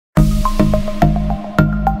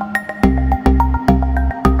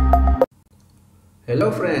Hello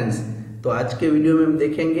friends. तो आज के वीडियो में हम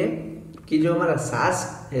देखेंगे कि जो हमारा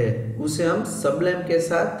सास है उसे हम सबलाइम के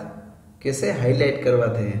साथ कैसे हाईलाइट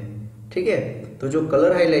करवाते हैं। ठीक है, तो जो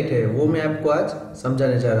कलर हाईलाइट है वो मैं आपको आज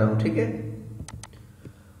समझाने जा रहा हूँ। ठीक है,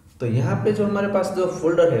 तो यहाँ पे जो हमारे पास जो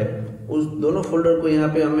फोल्डर है उस दोनों फोल्डर को यहाँ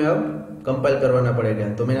पे हमें अब कंपाइल करवाना पड़ेगा।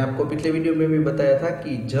 तो मैंने आपको पिछले वीडियो में भी बताया था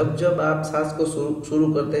कि जब जब आप सास को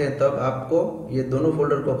शुरू करते हैं तब आपको ये दोनों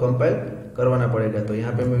फोल्डर को कंपाइल करवाना पड़ेगा। तो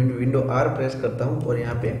यहाँ पे मैं विंडो आर प्रेस करता हूँ और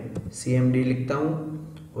यहाँ पे CMD लिखता हूँ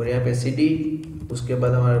और यहाँ पे CD, उसके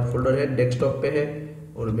बाद हमारा फोल्डर है डेस्कटॉप पे है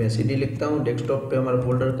और मैं CD लिखता हूँ। डेस्कटॉप पे हमारा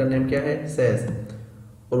फोल्डर का नेम क्या है, सैस,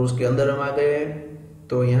 और उसके अंदर हम आ गए हैं।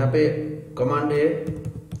 तो यहाँ पे कमांड है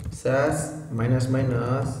sass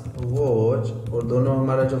 -- वॉच और दोनों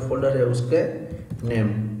हमारा जो फोल्डर है उसके नेम।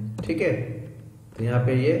 ठीक है, तो यहाँ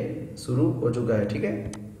पे ये शुरू हो चुका है। ठीक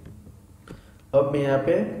है, अब मैं यहाँ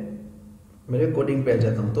पे मेरे कोडिंग पे आ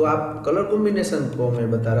जाता हूँ। तो आप कलर कॉम्बिनेशन को मैं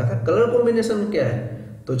बता रहा था, कलर कॉम्बिनेशन क्या है।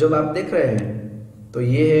 तो जब आप देख रहे हैं तो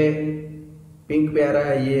ये है पिंक पे आ रहा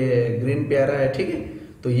है, ये ग्रीन पे आ रहा है। ठीक है,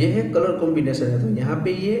 तो ये है कलर कॉम्बिनेशन है। तो यहाँ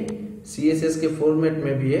पे ये CSS के फॉर्मेट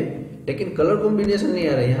में भी है लेकिन कलर कॉम्बिनेशन नहीं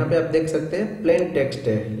आ रहा है। यहाँ पे आप देख सकते हैं प्लेन टेक्स्ट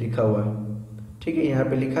है लिखा हुआ है। ठीक है, यहाँ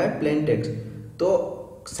पे लिखा है प्लेन टेक्स्ट। तो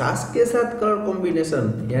सास के साथ कलर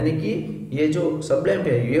कॉम्बिनेशन यानी कि ये जो सबलाइम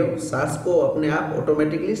है ये सास को अपने आप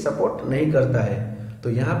ऑटोमेटिकली सपोर्ट नहीं करता है। तो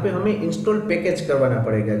यहाँ पे हमें इंस्टॉल पैकेज करवाना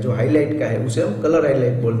पड़ेगा। जो हाईलाइट का है उसे हम कलर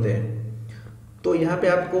हाईलाइट बोलते हैं। तो यहाँ पे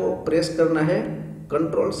आपको प्रेस करना है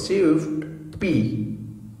Ctrl+Shift+P।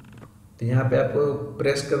 तो यहाँ पे आपको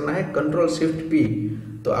प्रेस करना है Ctrl+Shift+P।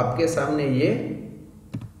 तो आपके सामने ये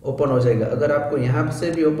ओपन हो जाएगा। अगर आपको यहाँ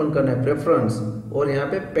से भी ओपन करना है प्रेफरेंस और यहाँ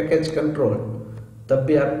पे पैकेज कंट्रोल, तब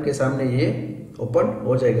भी आपके सामने ये ओपन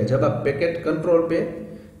हो जाएगा। जब आप पैकेज कंट्रोल पे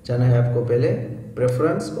जाना है आपको पहले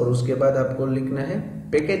प्रेफरेंस और उसके बाद आपको लिखना है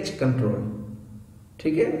पैकेज कंट्रोल।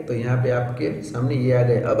 ठीक है, तो यहाँ पे आपके सामने ये आ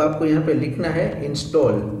गए। अब आपको यहाँ पे लिखना है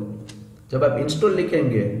इंस्टॉल। जब आप इंस्टॉल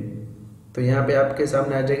लिखेंगे तो यहाँ पे आपके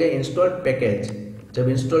सामने आ जाएगा इंस्टॉल पैकेज। जब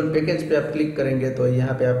इंस्टॉल पैकेज पे आप क्लिक करेंगे तो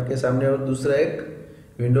यहाँ पे आपके सामने और दूसरा एक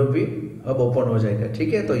विंडो भी अब ओपन हो जाएगा।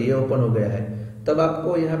 ठीक है, तो ये ओपन हो गया है। तब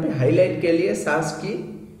आपको यहाँ पे हाईलाइट के लिए सास की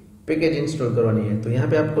पैकेज इंस्टॉल करवानी है। तो यहाँ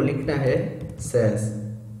पे आपको लिखना है सैस।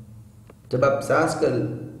 जब आप सास का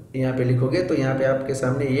यहाँ पे लिखोगे तो यहाँ पे आपके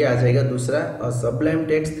सामने ये आ जाएगा दूसरा, और Sublime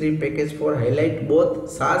text 3 package for highlight both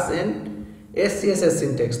सास एंड SCSS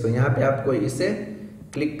सिंटेक्स। तो यहाँ पे आपको इसे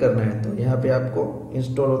क्लिक करना है। तो यहाँ पे आपको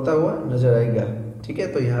इंस्टॉल होता हुआ नजर आएगा। ठीक है,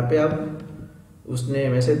 तो यहाँ पे आप उसने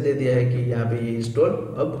मैसेज दे दिया है कि यहाँ पे ये इंस्टॉल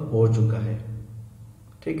अब हो चुका है।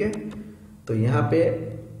 ठीक है, तो यहाँ पे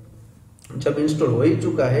जब इंस्टॉल हो ही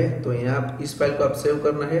चुका है तो यहाँ इस फाइल को आप सेव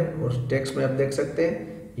करना है और टेक्स्ट में आप देख सकते हैं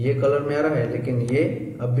ये कलर में आ रहा है लेकिन ये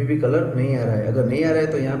अभी भी कलर नहीं आ रहा है। अगर नहीं आ रहा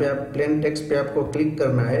है तो यहाँ पे आप प्लेन टेक्स्ट पे आपको क्लिक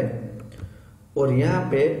करना है और यहाँ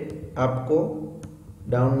पे आपको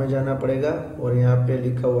डाउन में जाना पड़ेगा और यहाँ पे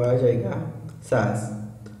लिखा हुआ आ जाएगा सास।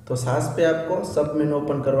 तो सास पे आपको सब मेनू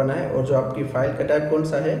ओपन करवाना है और जो आपकी फाइल का टाइप कौन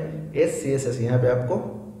सा है, SCSS, यहाँ पे आपको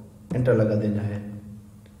एंटर लगा देना है।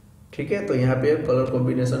 ठीक है, तो यहाँ पे कलर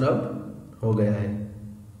कॉम्बिनेशन अब हो गया है।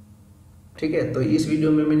 ठीक है, तो इस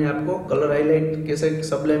वीडियो में मैंने आपको कलर हाईलाइट कैसे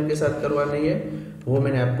सबलाइम के साथ करवानी है वो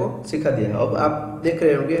मैंने आपको सिखा दिया। अब आप देख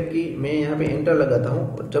रहे होंगे कि मैं यहाँ पे एंटर लगाता हूँ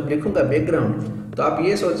और जब लिखूंगा बैकग्राउंड तो आप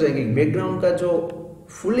ये सोच रहे हैं कि बैकग्राउंड का जो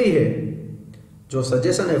फुली है, जो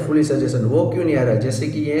सजेशन है फुली सजेशन, वो क्यों नहीं आ रहा है जैसे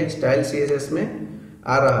कि ये स्टाइल CSS में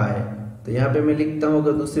आ रहा है। तो यहाँ पे मैं लिखता हूँ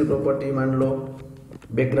अगर दूसरी प्रॉपर्टी मान लो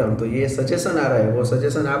बैकग्राउंड, तो ये सजेशन आ रहा है, वो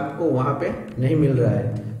सजेशन आपको वहाँ पे नहीं मिल रहा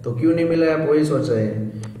है। तो क्यों नहीं मिल रहा है आप वही सोच रहे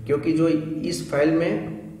हैं, क्योंकि जो इस फाइल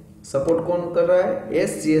में सपोर्ट कौन कर रहा है,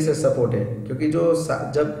 SCSS सपोर्ट है। क्योंकि जो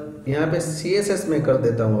जब यहाँ पे CSS में कर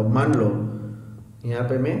देता हूँ, अब मान लो यहाँ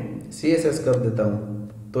पे मैं CSS कर देता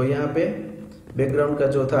हूँ तो यहाँ पे बैकग्राउंड का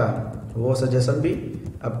जो था वो सजेशन भी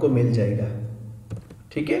आपको मिल जाएगा।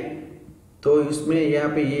 ठीक है, तो इसमें यहाँ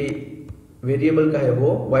पे ये वेरिएबल का है वो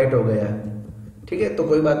वाइट हो गया। ठीक है, तो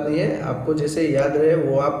कोई बात नहीं है, आपको जैसे याद रहे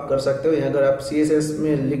वो आप कर सकते हो। अगर आप CSS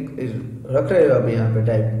में रख रहे हो अब यहाँ पे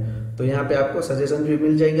टाइप, तो यहाँ पे आपको सजेशन भी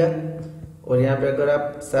मिल जाएगा। और यहाँ पे अगर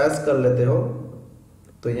आप सास कर लेते हो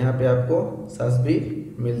तो यहाँ पे आपको सास भी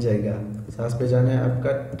मिल जाएगा। सास पे जाना है,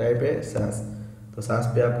 आपका टाइप है सास, तो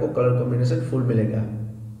सास पे आपको कलर कॉम्बिनेशन फुल मिलेगा।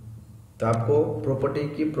 तो आपको प्रॉपर्टी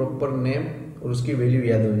की प्रॉपर नेम और उसकी वैल्यू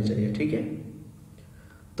याद होनी चाहिए। ठीक है,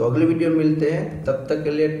 तो अगले वीडियो में मिलते हैं, तब तक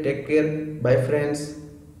के लिए टेक केयर, बाय फ्रेंड्स।